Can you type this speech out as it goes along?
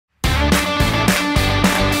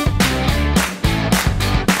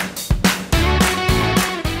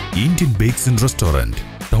Bakes and Restaurant,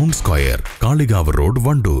 Town Square, Kaligav Road,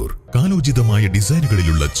 Vandoor. കാലോചിതമായ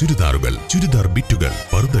ഡിസൈനുകളിലുള്ള ചുരിദാറുകൾ, churidar ബിറ്റുകൾ,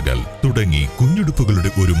 പർദ്ദകൾ തുടങ്ങി കുഞ്ഞുടുപ്പുകളുടെ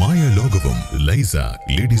ഒരു മായ ലോകവും. ലൈസ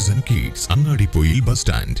ladies and kids, Angadipoyil bus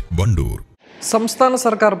stand, Wandoor. സംസ്ഥാന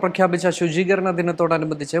സർക്കാർ പ്രഖ്യാപിച്ച ശുചീകരണ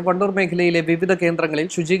ദിനത്തോടനുബന്ധിച്ച് വണ്ടൂർ മേഖലയിലെ വിവിധ കേന്ദ്രങ്ങളിൽ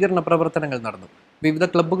ശുചീകരണ പ്രവർത്തനങ്ങൾ നടന്നു. വിവിധ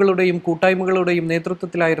ക്ലബ്ബുകളുടെയും കൂട്ടായ്മകളുടെയും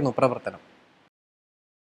നേതൃത്വത്തിലായിരുന്നു പ്രവർത്തനം.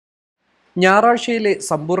 ഞായറാഴ്ചയിലെ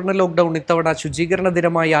സമ്പൂർണ്ണ ലോക്ക്ഡൌൺ ഇത്തവണ ശുചീകരണ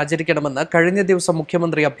ദിനമായി ആചരിക്കണമെന്ന് കഴിഞ്ഞ ദിവസം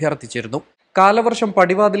മുഖ്യമന്ത്രി അഭ്യർത്ഥിച്ചിരുന്നു. കാലവർഷം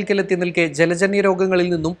പടിവാതിൽക്കലെത്തി നിൽക്കെ ജലജന്യ രോഗങ്ങളിൽ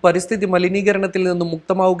നിന്നും പരിസ്ഥിതി മലിനീകരണത്തിൽ നിന്നും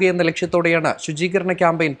മുക്തമാവുകയെന്ന ലക്ഷ്യത്തോടെയാണ് ശുചീകരണ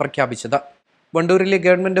ക്യാമ്പയിൻ പ്രഖ്യാപിച്ചത്. വണ്ടൂരിലെ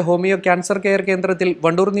ഗവൺമെന്റ് ഹോമിയോ ക്യാൻസർ കെയർ കേന്ദ്രത്തിൽ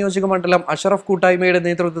വണ്ടൂർ നിയോജക മണ്ഡലം അഷറഫ് കൂട്ടായ്മയുടെ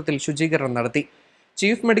നേതൃത്വത്തിൽ ശുചീകരണം നടത്തി.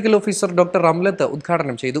 Chief medical officer doctor Ramlath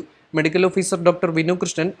ഉദ്ഘാടനം ചെയ്തു. Medical officer doctor Vinu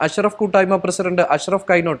Krishnan, Ashraf കൂട്ടായ്മ പ്രസിഡന്റ് അഷറഫ്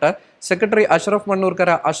കൈനോട്ട്, സെക്രട്ടറി അഷറഫ്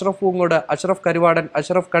മണ്ണൂർക്കര, അഷറഫ് പൂങ്ങോട്, അഷറഫ് കരുവാടൻ,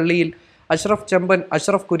 അഷറഫ് കള്ളിയിൽ, അഷറഫ് ചെമ്പൻ,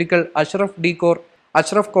 അഷറഫ് കുരിക്കൽ, അഷറഫ് ഡീകോർ,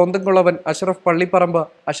 അഷറഫ് കോന്തംകുളവൻ, അഷറഫ് പള്ളിപ്പറമ്പ്,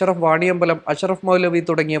 അഷറഫ് വാണിയമ്പലം, അഷറഫ് മൗലവി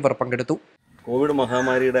തുടങ്ങിയവർ പങ്കെടുത്തു. കോവിഡ്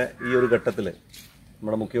മഹാമാരിയുടെ ഈ ഒരു ഘട്ടത്തിൽ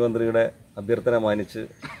നമ്മുടെ മുഖ്യമന്ത്രിയുടെ അഭ്യർത്ഥന മാനിച്ച്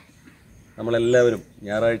നമ്മളെല്ലാവരും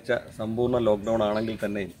ഞായറാഴ്ച സമ്പൂർണ്ണ ലോക്ക്ഡൗൺ ആണെങ്കിൽ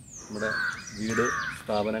തന്നെയും നമ്മുടെ വീട്,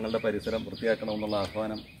 സ്ഥാപനങ്ങളുടെ പരിസരം വൃത്തിയാക്കണമെന്നുള്ള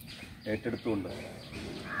ആഹ്വാനം ഏറ്റെടുത്തുകൊണ്ട്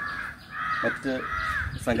മറ്റ്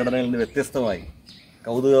സംഘടനകളിൽ നിന്ന് വ്യത്യസ്തമായി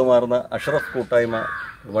കൗതുകമാർന്ന അഷറഫ് കൂട്ടായ്മ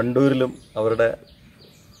വണ്ടൂരിലും അവരുടെ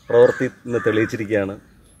പ്രവൃത്തി ഇന്ന് തെളിയിച്ചിരിക്കുകയാണ്.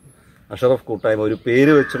 അഷറഫ് കൂട്ടായ്മ ഒരു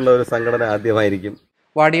പേര് വെച്ചുള്ള ഒരു സംഘടന ആദ്യമായിരിക്കും.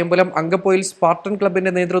 വാടിയമ്പലം അങ്കപ്പോയിൽ സ്പാർട്ടൻ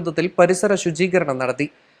ക്ലബിന്റെ നേതൃത്വത്തിൽ പരിസര ശുചീകരണം നടത്തി.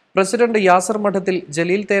 പ്രസിഡന്റ് യാസർ മഠത്തിൽ,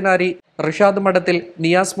 ജലീൽ തേനാരി, റിഷാദ് മഠത്തിൽ,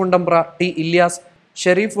 നിയാസ് മുണ്ടമ്പ്ര, ടി ഇല്യാസ്,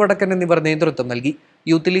 ഷെരീഫ് വടക്കൻ എന്നിവർ നേതൃത്വം നൽകി.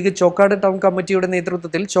 യൂത്ത് ലീഗ് ചോക്കാട് ടൗൺ കമ്മിറ്റിയുടെ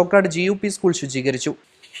നേതൃത്വത്തിൽ ചോക്കാട് GUP സ്കൂൾ ശുചീകരിച്ചു.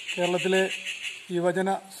 കേരളത്തിലെ യുവജന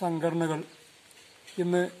സംഘടനകൾ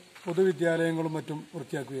ഇന്ന് പൊതുവിദ്യാലയങ്ങളും മറ്റും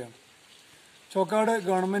വൃത്തിയാക്കുകയാണ്. ചോക്കാട്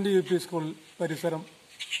ഗവൺമെൻറ് UP സ്കൂൾ പരിസരം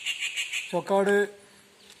Chokkad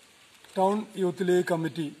town youth league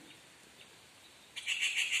committee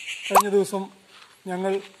കഴിഞ്ഞ ദിവസം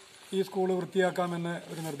ഞങ്ങൾ ഈ സ്കൂൾ വൃത്തിയാക്കാമെന്ന്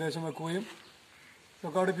ഒരു നിർദ്ദേശം വെക്കുകയും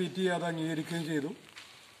ചോക്കാട് PT അത് അംഗീകരിക്കുകയും ചെയ്തു.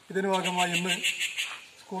 ഇതിന് ഭാഗമായി ഇന്ന്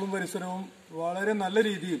സ്കൂളും പരിസരവും വളരെ നല്ല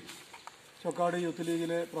രീതിയിൽ ചോക്കാട് യൂത്ത്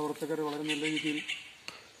ലീഗിലെ പ്രവർത്തകർ വളരെ നല്ല രീതിയിൽ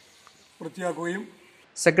വൃത്തിയാക്കുകയും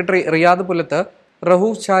secretary Riyadh Pulath,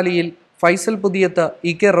 Rahoof ചാലിയിൽ, Faisal Puthiyath,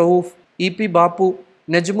 EK Rahoof, EP Bapu,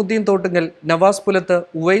 Najmuddin Thottungal, Nawaz Pulath,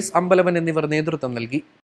 Uvais Ambalavan എന്നിവർ നേതൃത്വം നൽകി.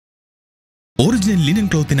 ഒറിജിനൽ ലിനൻ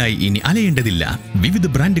ക്ലോത്തിനായി ഇനി അലയേണ്ടതില്ല. വിവിധ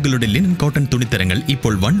ബ്രാൻഡുകളുടെ ലിനൻ കോട്ടൺ തുണിത്തരങ്ങൾ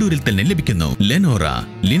ഇപ്പോൾ വണ്ടൂരിൽ തന്നെ ലഭിക്കുന്നു. ലെനോറ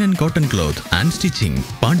linen cotton cloth and stitching,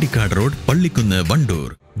 Pandikkad road, Pallikkunnu, Wandoor.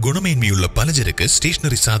 ഗുണമേന്മയുള്ള പലചരക്ക്,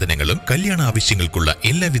 സ്റ്റേഷനറി സാധനങ്ങളും കല്യാണ ആവശ്യങ്ങൾക്കുള്ള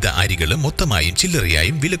എല്ലാവിധ അരികളും മൊത്തമായും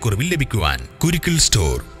ചില്ലറയായും വിലക്കുറവിൽ ലഭിക്കുവാൻ Kurikkal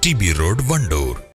store, TB road, Wandoor.